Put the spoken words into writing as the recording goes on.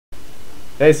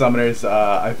Hey Summoners,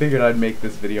 I figured I'd make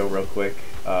this video real quick,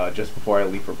 just before I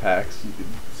leave for PAX. You can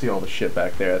see all the shit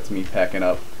back there, that's me packing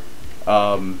up.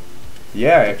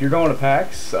 Yeah, if you're going to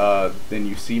PAX, then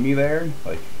you see me there,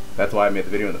 like, that's why I made the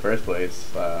video in the first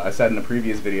place. I said in a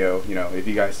previous video, you know, if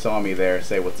you guys saw me there,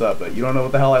 say what's up, but you don't know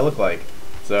what the hell I look like.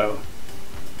 So,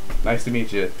 nice to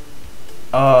meet you.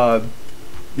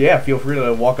 Yeah, feel free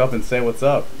to walk up and say what's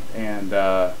up. And,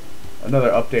 another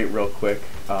update real quick,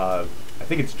 I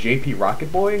think it's JP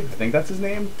Rocket Boy. I think that's his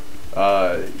name.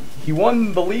 He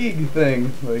won the league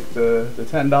thing, like the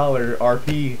 $10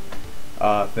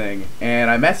 RP thing,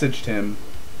 and I messaged him,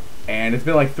 and it's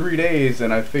been like 3 days,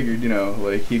 and I figured, you know,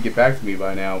 like he'd get back to me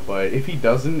by now. But if he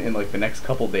doesn't in like the next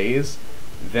couple days,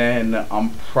 then I'm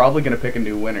probably gonna pick a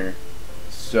new winner.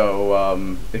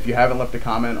 So if you haven't left a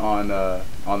comment on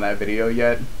that video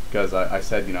yet, because I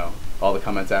said, you know, all the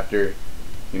comments after,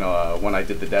 you know, when I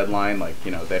did the deadline, like,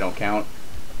 you know, they don't count.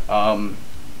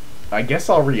 I guess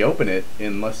I'll reopen it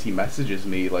unless he messages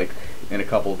me, like, in a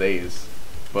couple days.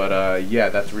 But, yeah,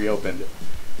 that's reopened.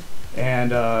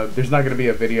 And, there's not going to be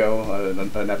a video,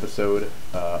 an episode,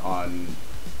 on,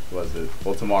 what was it?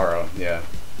 Well, tomorrow, yeah.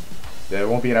 There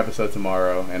won't be an episode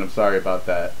tomorrow, and I'm sorry about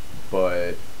that,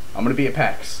 but I'm going to be at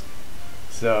PAX.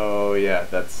 So, yeah,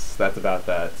 that's about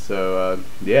that. So,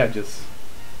 yeah, just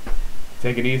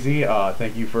take it easy.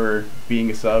 Thank you for being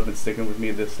a sub and sticking with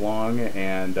me this long,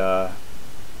 and